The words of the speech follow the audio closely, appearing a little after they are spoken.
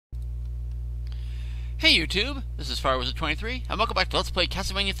Hey YouTube, this is FireWizard23, and welcome back to Let's Play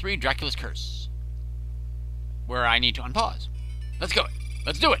Castlevania 3 Dracula's Curse. Where I need to unpause. Let's go.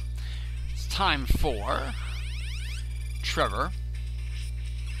 Let's do it. It's time for Trevor.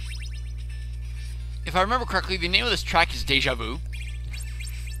 If I remember correctly, the name of this track is Deja Vu.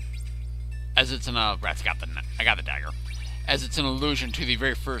 As it's an I got the dagger. As it's an allusion to the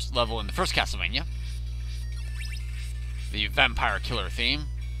very first level in the first Castlevania. The vampire killer theme.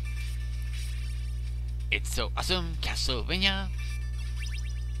 It's so awesome, Castlevania.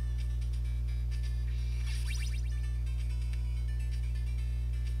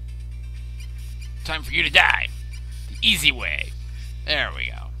 Time for you to die. The easy way. There we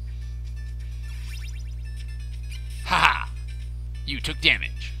go. Haha! You took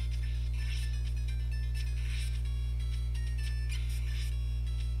damage.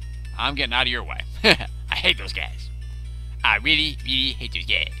 I'm getting out of your way. I hate those guys. I really, really hate those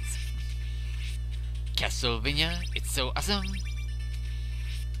guys. Castlevania, it's so awesome.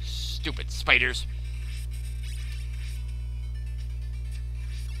 Stupid spiders.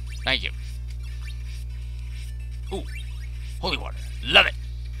 Thank you. Ooh, holy water. Love it.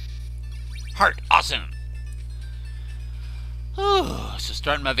 Heart, awesome. Ooh, so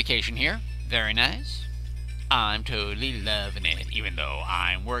starting my vacation here. Very nice. I'm totally loving it, even though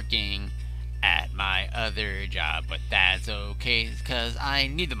I'm working at my other job. But that's okay, because I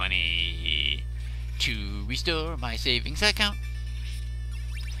need the money to restore my savings account,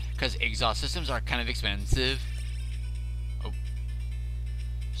 because exhaust systems are kind of expensive. Oh,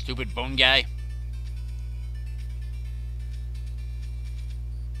 stupid bone guy.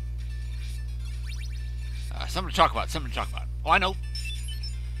 Something to talk about. Oh, I know.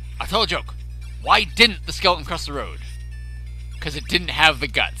 I'll tell a joke. Why didn't the skeleton cross the road? Because it didn't have the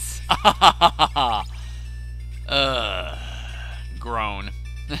guts. Groan.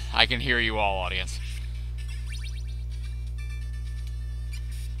 I can hear you all, audience.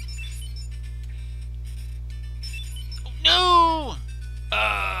 No!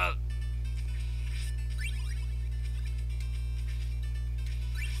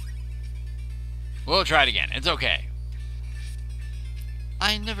 We'll try it again. It's okay.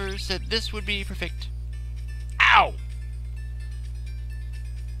 I never said this would be perfect. Ow!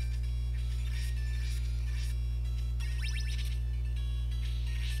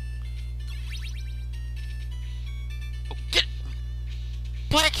 Oh, get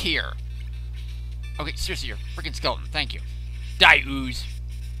back here! Okay, seriously, you're a freaking skeleton. Thank you. Die, ooze.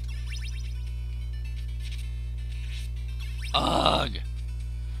 Ugh.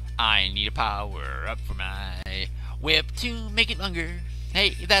 I need a power up for my whip to make it longer.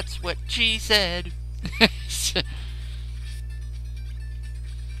 Hey, that's what she said.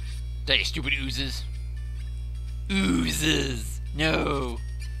 Die, you stupid oozes. Oozes. No.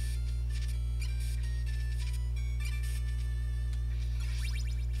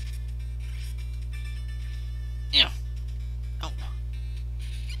 Yeah. Oh.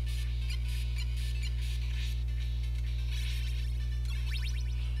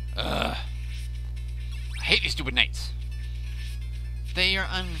 I hate these stupid knights. They are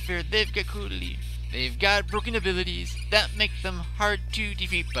unfair. They've got broken abilities that make them hard to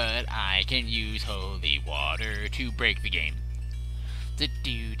defeat, but I can use holy water to break the game.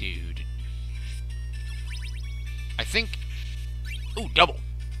 I think. Ooh,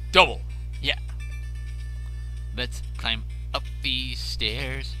 double. Yeah. Let's climb up these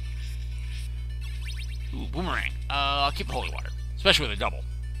stairs. Ooh, boomerang. I'll keep the holy water, especially with a double.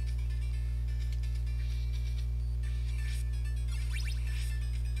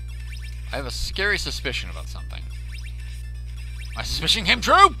 I have a scary suspicion about something. My suspicion came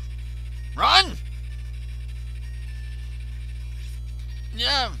true! Run!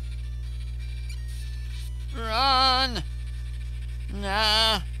 Yeah. Run!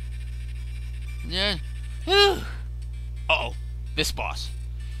 Nah. Yeah. Uh-oh. This boss.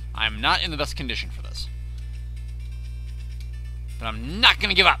 I'm not in the best condition for this. But I'm not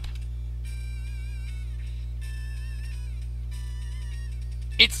gonna give up.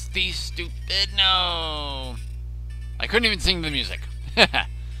 It's the stupid... No! I couldn't even sing the music.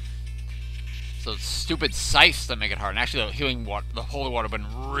 So it's stupid scythes that make it hard. And actually, the healing water, the holy water, would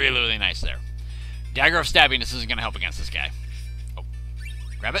have been really, really nice there. Dagger of Stabbiness isn't going to help against this guy. Oh.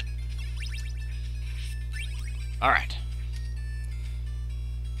 Grab it. Alright.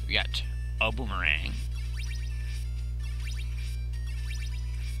 We got a boomerang.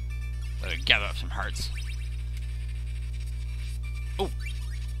 Gather up some hearts. Oh.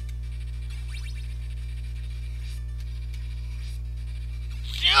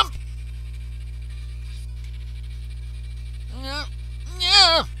 Jump!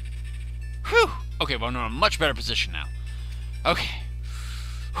 Yeah. Whew. Okay, well, I'm in a much better position now. Okay.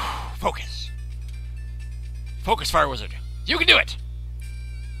 Focus. Focus, Fire Wizard. You can do it!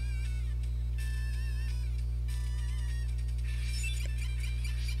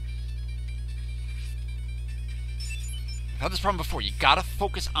 I've had this problem before. You gotta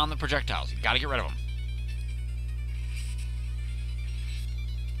focus on the projectiles. You gotta get rid of them.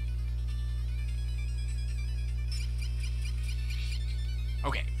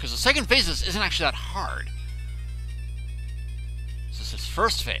 Okay, because the second phase isn't actually that hard. This is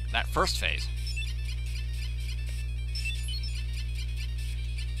first phase. That first phase.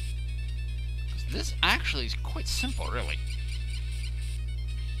 This actually is quite simple, really.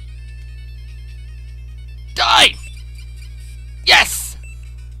 Die! Yes!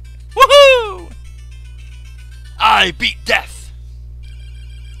 Woohoo! I beat death!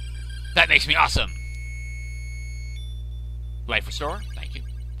 That makes me awesome. Life restore, thank you.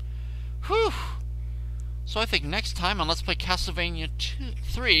 Whew! So I think next time on Let's Play Castlevania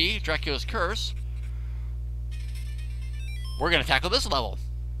 3, Dracula's Curse, we're going to tackle this level.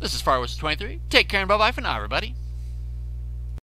 This is Fire Wizard 23. Take care and bye-bye for now, everybody.